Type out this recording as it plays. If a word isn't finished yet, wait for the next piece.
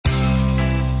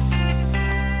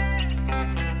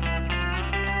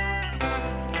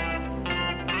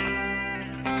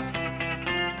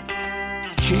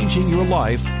changing your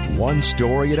life one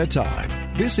story at a time.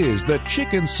 This is the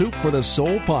Chicken Soup for the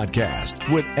Soul podcast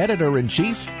with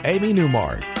Editor-in-Chief Amy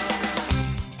Newmark.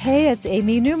 Hey, it's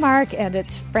Amy Newmark, and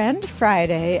it's Friend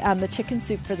Friday on the Chicken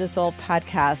Soup for the Soul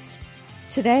podcast.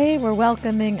 Today, we're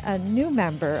welcoming a new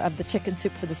member of the Chicken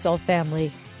Soup for the Soul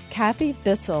family, Kathy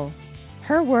Bissell.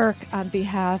 Her work on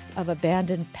behalf of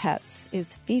abandoned pets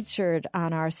is featured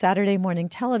on our Saturday morning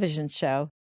television show,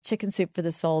 Chicken Soup for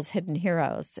the Soul's Hidden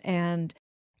Heroes. And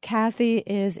Kathy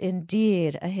is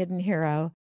indeed a hidden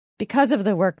hero because of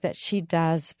the work that she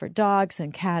does for dogs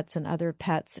and cats and other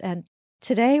pets. And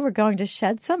today we're going to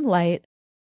shed some light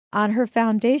on her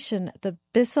foundation, the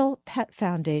Bissell Pet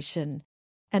Foundation,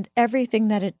 and everything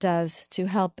that it does to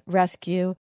help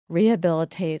rescue,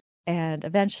 rehabilitate, and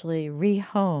eventually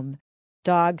rehome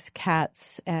dogs,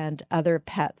 cats, and other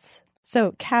pets.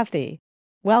 So, Kathy,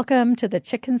 welcome to the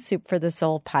Chicken Soup for the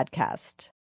Soul podcast.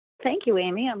 Thank you,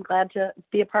 Amy. I'm glad to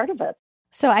be a part of it.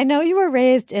 So I know you were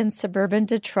raised in suburban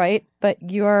Detroit,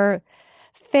 but your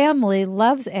family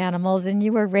loves animals, and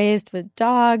you were raised with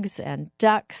dogs and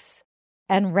ducks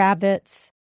and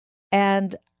rabbits.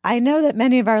 And I know that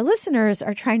many of our listeners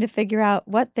are trying to figure out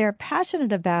what they're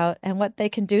passionate about and what they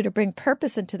can do to bring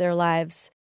purpose into their lives.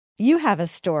 You have a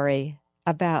story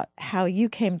about how you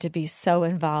came to be so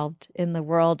involved in the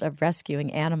world of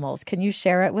rescuing animals. Can you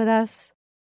share it with us?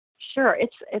 Sure.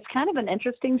 It's kind of an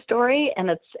interesting story, and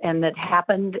it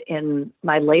happened in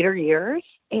my later years.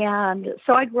 And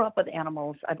so I grew up with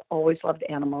animals. I've always loved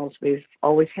animals. We've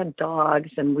always had dogs,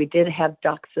 and we did have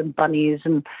ducks and bunnies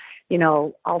and,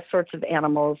 all sorts of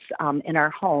animals in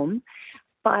our home.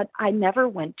 But I never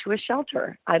went to a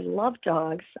shelter. I love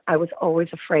dogs. I was always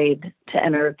afraid to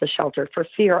enter the shelter for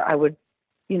fear I would,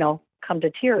 come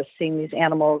to tears seeing these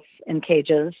animals in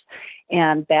cages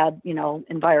and bad,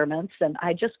 environments. And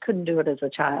I just couldn't do it as a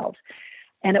child.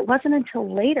 And it wasn't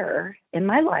until later in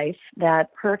my life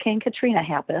that Hurricane Katrina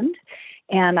happened.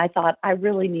 And I thought, I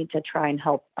really need to try and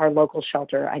help our local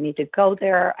shelter. I need to go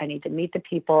there. I need to meet the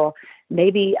people.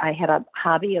 Maybe I had a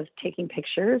hobby of taking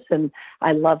pictures, and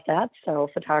I love that. So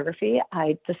photography,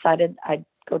 I decided I'd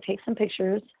go take some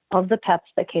pictures of the pets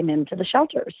that came into the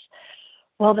shelters.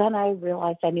 Well, then I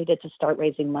realized I needed to start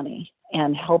raising money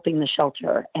and helping the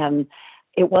shelter. And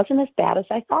it wasn't as bad as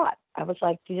I thought. I was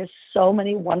like, there's so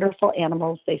many wonderful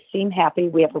animals. They seem happy.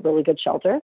 We have a really good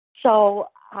shelter. So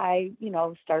I,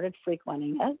 started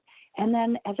frequenting it. And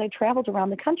then as I traveled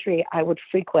around the country, I would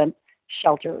frequent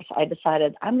shelters. I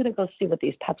decided I'm going to go see what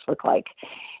these pets look like.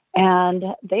 And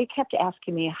they kept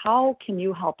asking me, how can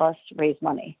you help us raise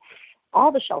money?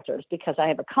 All the shelters, because I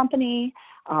have a company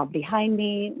behind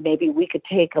me. Maybe we could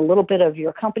take a little bit of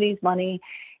your company's money.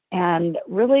 And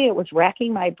really, it was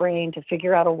racking my brain to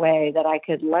figure out a way that I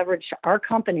could leverage our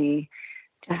company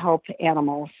to help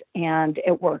animals. And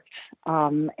it worked.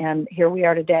 And here we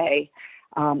are today.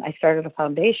 I started a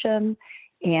foundation,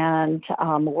 and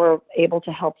we're able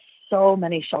to help so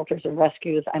many shelters and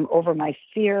rescues. I'm over my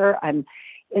fear. I'm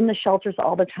in the shelters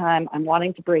all the time. I'm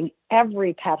wanting to bring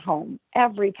every pet home,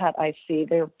 every pet I see.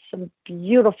 There are some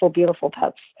beautiful, beautiful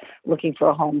pets looking for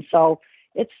a home. So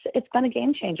it's been a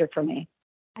game changer for me.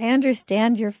 I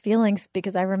understand your feelings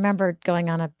because I remember going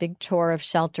on a big tour of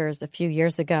shelters a few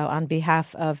years ago on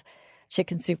behalf of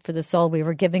Chicken Soup for the Soul. We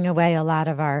were giving away a lot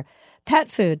of our pet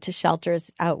food to shelters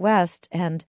out west.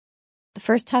 And the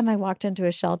first time I walked into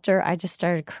a shelter, I just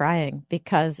started crying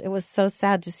because it was so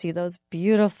sad to see those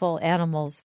beautiful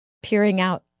animals peering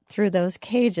out through those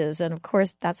cages. And of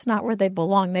course, that's not where they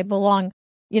belong. They belong,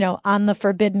 on the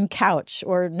forbidden couch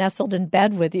or nestled in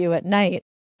bed with you at night,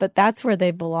 but that's where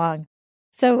they belong.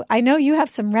 So I know you have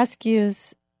some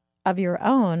rescues of your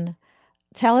own.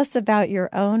 Tell us about your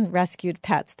own rescued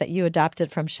pets that you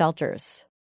adopted from shelters.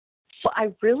 So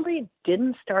I really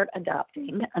didn't start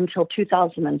adopting until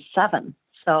 2007.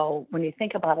 So when you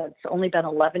think about it, it's only been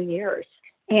 11 years.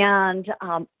 And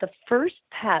the first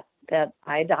pet that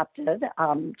I adopted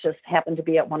just happened to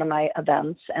be at one of my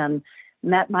events and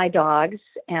met my dogs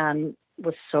and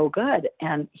was so good.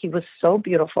 And he was so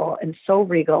beautiful and so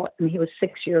regal. And he was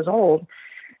 6 years old.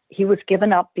 He was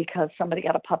given up because somebody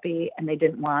got a puppy and they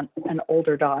didn't want an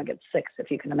older dog at 6,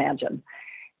 if you can imagine.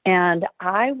 And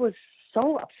I was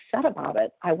so upset about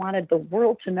it. I wanted the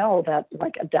world to know that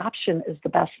adoption is the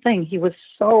best thing. He was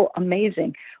so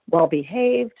amazing,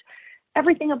 well-behaved.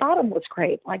 Everything about him was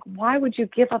great. Why would you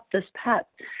give up this pet?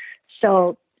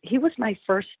 So he was my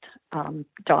first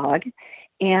dog.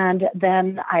 And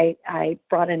then I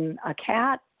brought in a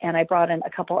cat, and I brought in a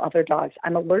couple other dogs.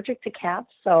 I'm allergic to cats,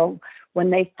 so when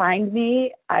they find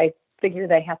me, I figure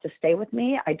they have to stay with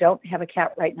me. I don't have a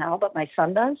cat right now, but my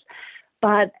son does.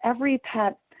 But every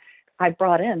pet I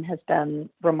brought in has been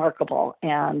remarkable.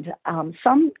 And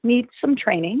some need some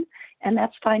training, and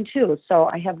that's fine too. So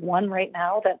I have one right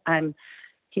now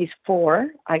he's 4.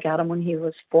 I got him when he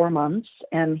was 4 months,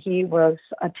 and he was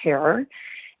a terror.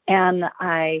 And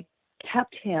I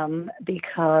kept him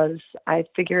because I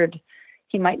figured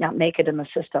he might not make it in the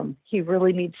system. He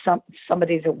really needs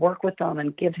somebody to work with him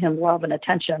and give him love and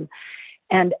attention.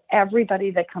 And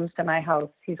everybody that comes to my house,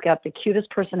 he's got the cutest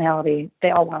personality.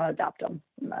 They all want to adopt him.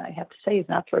 And I have to say, he's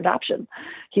not for adoption.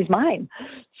 He's mine.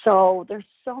 So there's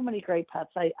so many great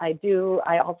pets. I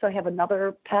also have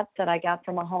another pet that I got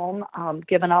from a home,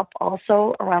 given up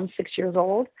also around 6 years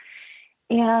old.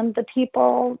 And the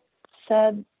people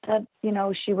said that,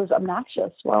 she was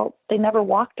obnoxious. Well, they never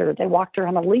walked her. They walked her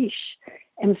on a leash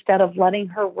instead of letting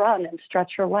her run and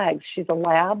stretch her legs. She's a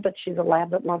lab, but she's a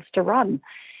lab that loves to run.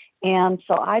 And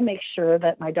so I make sure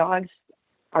that my dogs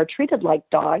are treated like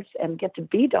dogs and get to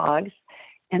be dogs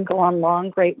and go on long,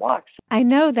 great walks. I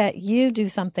know that you do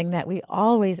something that we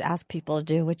always ask people to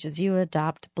do, which is you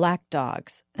adopt black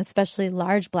dogs, especially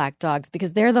large black dogs,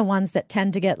 because they're the ones that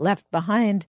tend to get left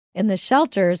behind in the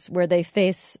shelters where they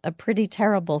face a pretty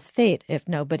terrible fate if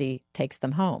nobody takes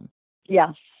them home.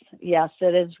 Yes,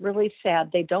 it is really sad.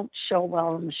 They don't show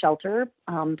well in the shelter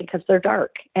because they're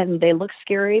dark, and they look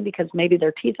scary because maybe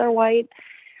their teeth are white,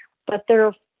 but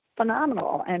they're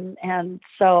phenomenal. And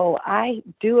so I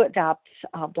do adopt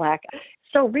black.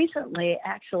 So recently,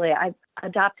 actually, I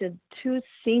adopted 2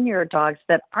 senior dogs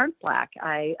that aren't black.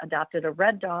 I adopted a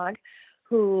red dog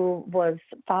who was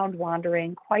found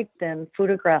wandering, quite thin, food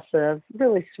aggressive,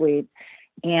 really sweet,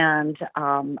 and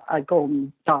a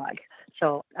golden dog.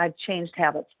 So I've changed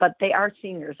habits, but they are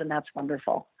seniors, and that's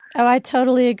wonderful. Oh, I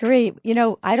totally agree.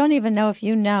 I don't even know if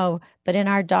you know, but in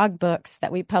our dog books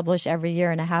that we publish every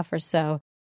year and a half or so,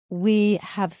 we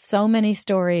have so many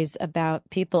stories about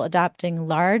people adopting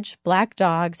large black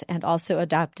dogs and also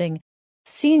adopting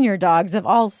senior dogs of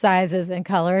all sizes and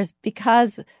colors,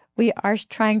 because we are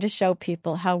trying to show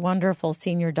people how wonderful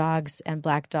senior dogs and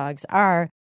black dogs are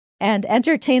and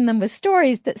entertain them with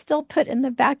stories that still put in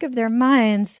the back of their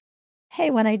minds, hey,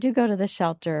 when I do go to the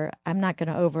shelter, I'm not going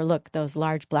to overlook those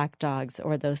large black dogs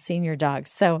or those senior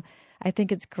dogs. So I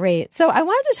think it's great. So I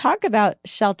wanted to talk about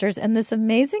shelters and this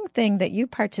amazing thing that you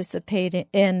participate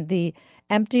in, the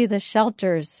Empty the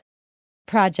Shelters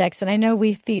projects. And I know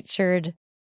we featured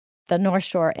the North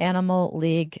Shore Animal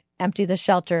League Empty the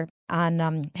Shelter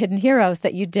on Hidden Heroes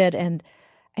that you did. And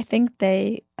I think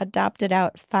they adopted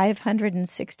out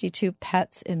 562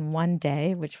 pets in one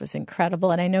day, which was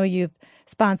incredible. And I know you've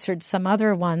sponsored some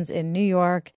other ones in New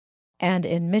York and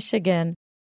in Michigan.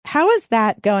 How is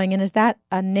that going? And is that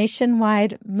a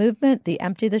nationwide movement, the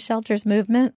Empty the Shelters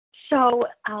movement? So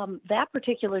that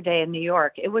particular day in New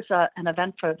York, it was an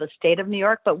event for the state of New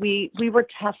York, but we were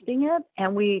testing it,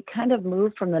 and we kind of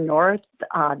moved from the north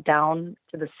down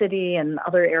to the city and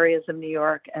other areas of New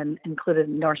York, and included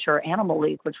North Shore Animal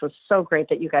League, which was so great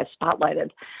that you guys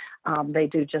spotlighted. They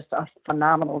do just a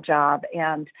phenomenal job.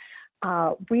 And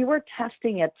we were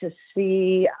testing it to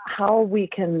see how we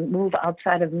can move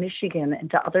outside of Michigan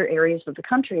into other areas of the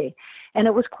country. And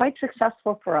it was quite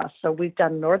successful for us. So we've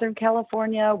done Northern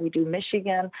California, we do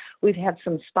Michigan, we've had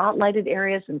some spotlighted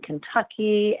areas in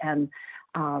Kentucky and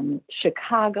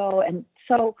Chicago. And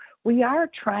so we are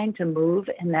trying to move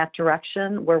in that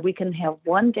direction where we can have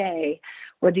one day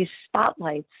where these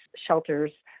spotlights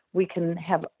shelters, we can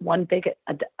have one big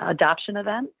adoption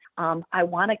event. I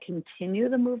want to continue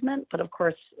the movement, but of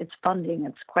course it's funding.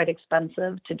 It's quite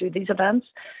expensive to do these events.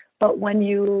 But when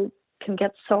you can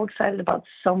get so excited about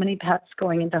so many pets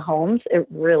going into homes, it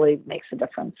really makes a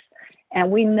difference. And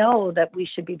we know that we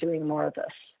should be doing more of this.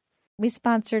 We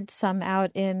sponsored some out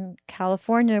in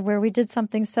California where we did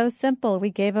something so simple.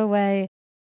 We gave away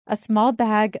a small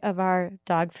bag of our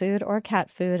dog food or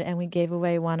cat food, and we gave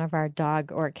away one of our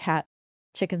dog or cat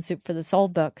Chicken Soup for the Soul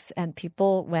books, and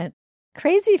people went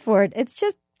crazy for it. It's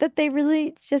just that they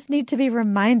really just need to be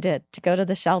reminded to go to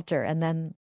the shelter, and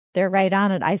then they're right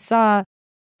on it. I saw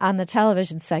on the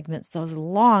television segments those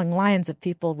long lines of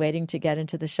people waiting to get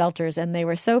into the shelters, and they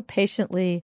were so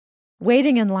patiently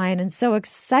waiting in line and so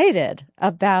excited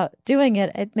about doing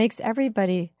it. It makes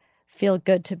everybody feel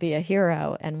good to be a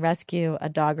hero and rescue a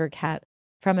dog or cat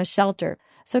from a shelter.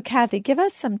 So Kathy, give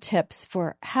us some tips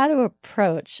for how to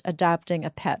approach adopting a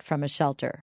pet from a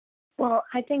shelter. Well,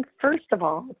 I think, first of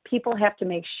all, people have to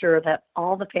make sure that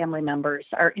all the family members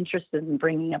are interested in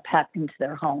bringing a pet into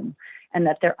their home and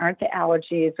that there aren't the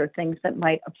allergies or things that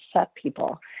might upset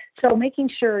people. So making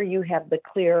sure you have the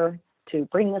clear to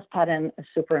bring this pet in is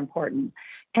super important.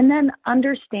 And then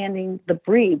understanding the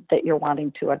breed that you're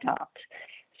wanting to adopt.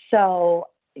 So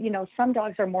some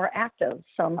dogs are more active.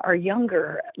 Some are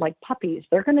younger, like puppies.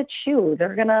 They're going to chew.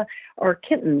 Or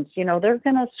kittens, they're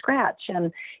going to scratch.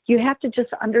 And you have to just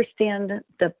understand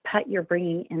the pet you're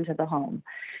bringing into the home.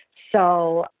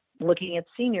 So looking at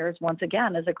seniors, once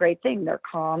again, is a great thing. They're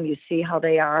calm. You see how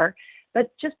they are.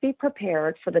 But just be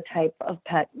prepared for the type of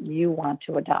pet you want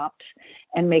to adopt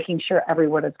and making sure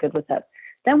everyone is good with it.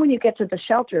 Then when you get to the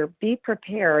shelter, be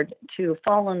prepared to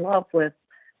fall in love with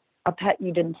a pet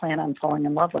you didn't plan on falling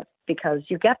in love with, because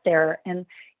you get there and,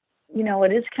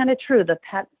 it is kind of true. The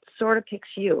pet sort of picks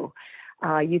you.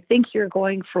 You think you're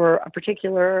going for a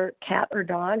particular cat or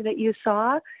dog that you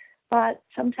saw, but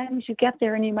sometimes you get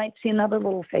there and you might see another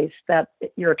little face that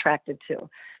you're attracted to.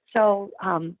 So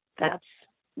that's,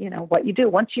 what you do.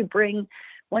 Once you bring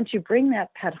that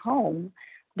pet home,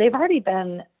 they've already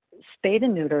been spayed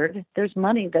and neutered. There's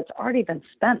money that's already been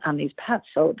spent on these pets.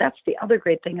 So that's the other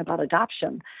great thing about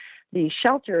adoption. The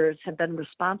shelters have been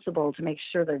responsible to make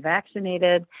sure they're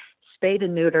vaccinated, spayed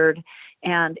and neutered.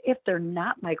 And if they're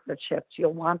not microchipped,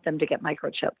 you'll want them to get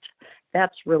microchipped.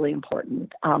 That's really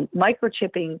important.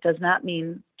 Microchipping does not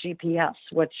mean GPS,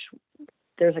 which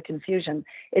there's a confusion.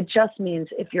 It just means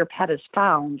if your pet is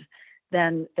found,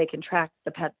 then they can track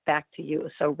the pet back to you.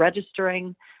 So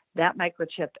registering that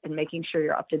microchip and making sure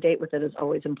you're up to date with it is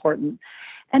always important.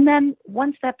 And then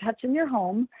once that pet's in your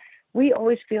home, we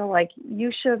always feel like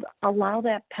you should allow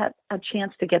that pet a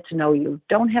chance to get to know you.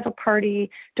 Don't have a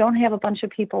party. Don't have a bunch of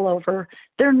people over.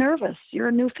 They're nervous. You're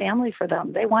a new family for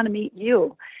them. They want to meet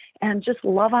you. And just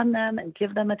love on them and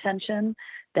give them attention.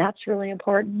 That's really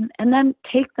important. And then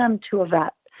take them to a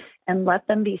vet and let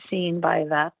them be seen by a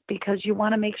vet, because you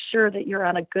want to make sure that you're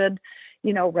on a good,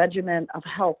 regimen of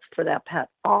health for that pet.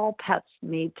 All pets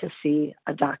need to see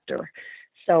a doctor.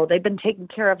 So they've been taken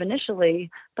care of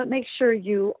initially, but make sure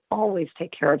you always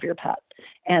take care of your pet.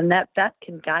 And that vet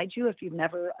can guide you if you've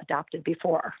never adopted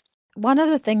before. One of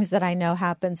the things that I know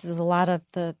happens is a lot of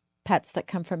the pets that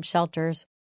come from shelters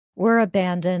were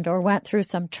abandoned or went through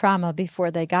some trauma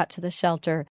before they got to the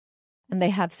shelter. And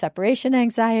they have separation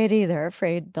anxiety. They're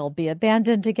afraid they'll be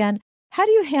abandoned again. How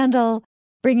do you handle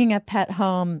bringing a pet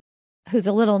home who's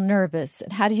a little nervous?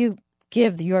 And how do you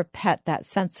give your pet that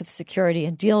sense of security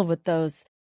and deal with those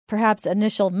perhaps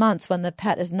initial months when the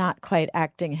pet is not quite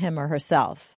acting him or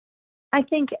herself? I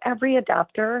think every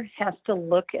adopter has to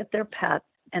look at their pet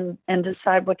and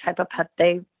decide what type of pet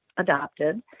they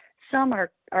adopted. Some are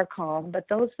calm, but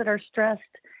those that are stressed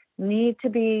need to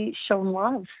be shown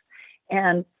love.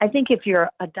 And I think if you're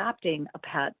adopting a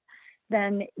pet,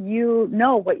 then you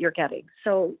know what you're getting.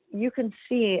 So you can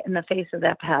see in the face of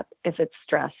that pet if it's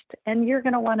stressed. And you're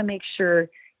going to want to make sure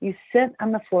you sit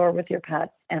on the floor with your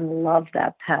pet and love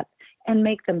that pet and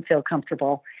make them feel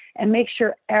comfortable. And make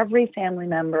sure every family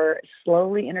member is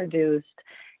slowly introduced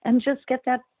and just get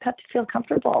that pet to feel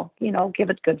comfortable. Give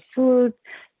it good food,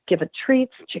 give it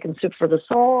treats, chicken soup for the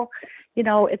soul.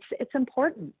 It's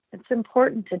important. It's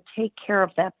important to take care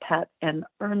of that pet and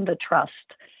earn the trust,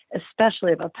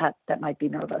 especially of a pet that might be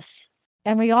nervous.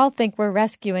 And we all think we're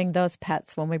rescuing those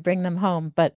pets when we bring them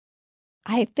home. But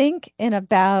I think in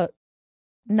about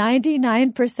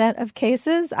 99% of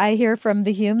cases, I hear from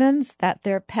the humans that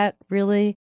their pet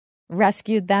really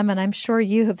rescued them. And I'm sure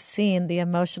you have seen the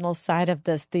emotional side of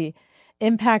this, the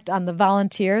impact on the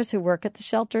volunteers who work at the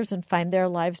shelters and find their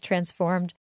lives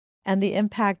transformed, and the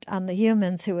impact on the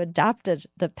humans who adopted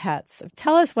the pets.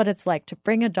 Tell us what it's like to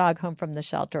bring a dog home from the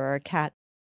shelter or a cat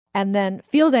and then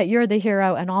feel that you're the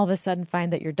hero and all of a sudden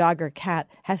find that your dog or cat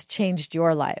has changed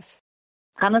your life.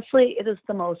 Honestly, it is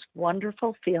the most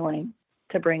wonderful feeling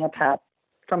to bring a pet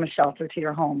from a shelter to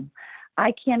your home.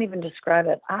 I can't even describe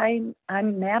it. I'm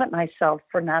mad at myself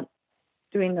for not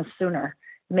doing this sooner,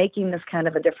 making this kind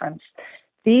of a difference.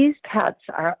 These pets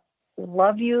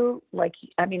love you I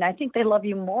think they love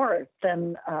you more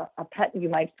than a pet you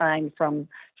might find from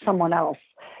someone else.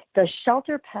 The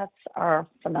shelter pets are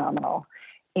phenomenal.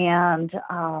 And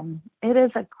it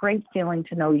is a great feeling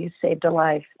to know you saved a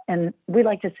life. And we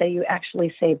like to say you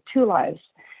actually saved two lives,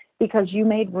 because you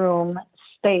made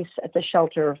space at the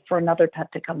shelter for another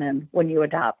pet to come in when you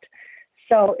adopt.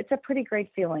 So it's a pretty great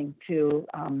feeling to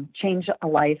change a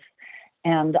life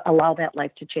and allow that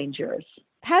life to change yours.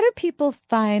 How do people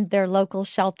find their local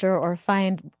shelter or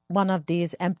find one of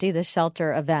these Empty the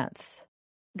Shelter events?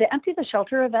 The Empty the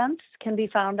Shelter events can be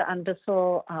found on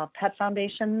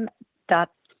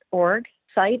BissellPetFoundation.org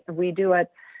site. We do it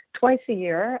twice a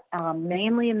year,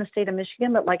 mainly in the state of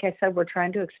Michigan, but like I said, we're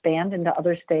trying to expand into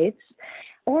other states.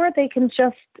 Or they can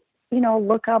just,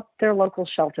 look up their local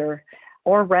shelter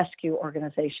or rescue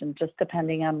organization, just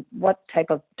depending on what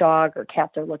type of dog or cat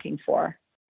they're looking for.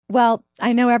 Well,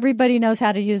 I know everybody knows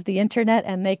how to use the internet,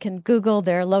 and they can Google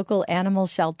their local animal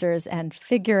shelters and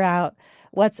figure out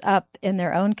what's up in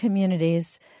their own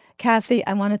communities. Kathy,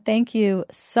 I want to thank you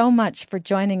so much for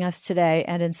joining us today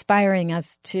and inspiring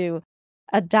us to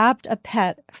adopt a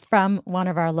pet from one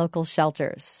of our local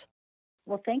shelters.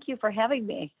 Well, thank you for having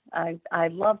me. I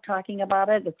love talking about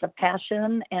it. It's a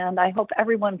passion, and I hope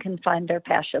everyone can find their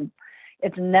passion.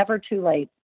 It's never too late.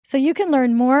 So you can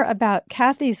learn more about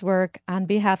Kathy's work on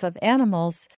behalf of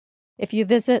animals if you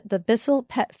visit the Bissell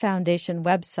Pet Foundation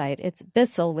website. It's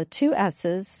Bissell with 2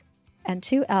 S's and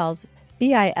 2 L's,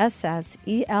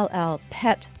 BISSELL,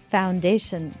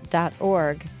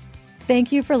 petfoundation.org.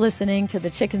 Thank you for listening to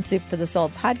the Chicken Soup for the Soul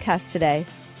podcast today.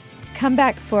 Come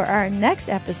back for our next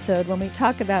episode when we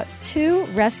talk about 2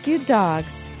 rescued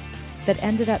dogs that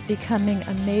ended up becoming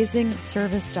amazing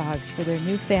service dogs for their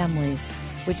new families,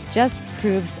 which just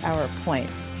proves our point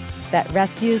that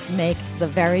rescues make the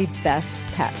very best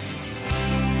pets.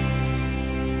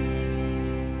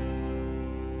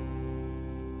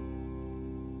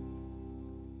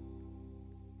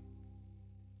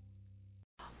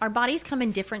 Our bodies come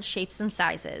in different shapes and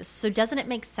sizes, so doesn't it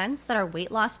make sense that our weight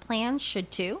loss plans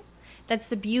should too? That's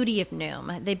the beauty of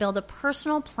Noom. They build a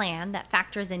personal plan that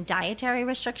factors in dietary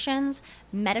restrictions,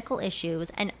 medical issues,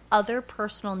 and other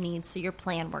personal needs so your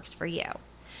plan works for you.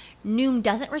 Noom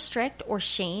doesn't restrict or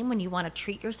shame when you want to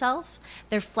treat yourself.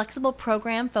 Their flexible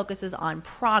program focuses on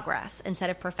progress instead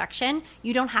of perfection.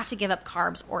 You don't have to give up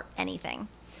carbs or anything.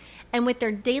 And with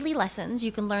their daily lessons,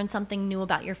 you can learn something new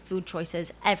about your food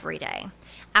choices every day.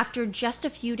 After just a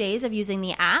few days of using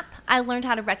the app, I learned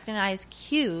how to recognize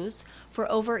cues for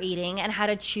overeating and how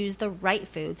to choose the right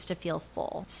foods to feel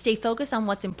full. Stay focused on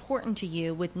what's important to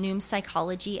you with Noom's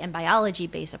psychology and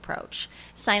biology-based approach.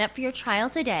 Sign up for your trial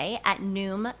today at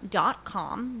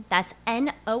Noom.com. That's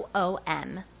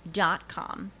NOOM.com.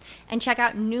 And check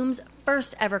out Noom's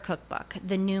first ever cookbook,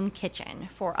 The Noom Kitchen,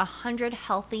 for 100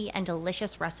 healthy and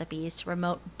delicious recipes to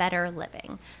promote better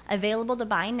living. Available to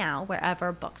buy now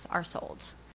wherever books are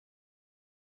sold.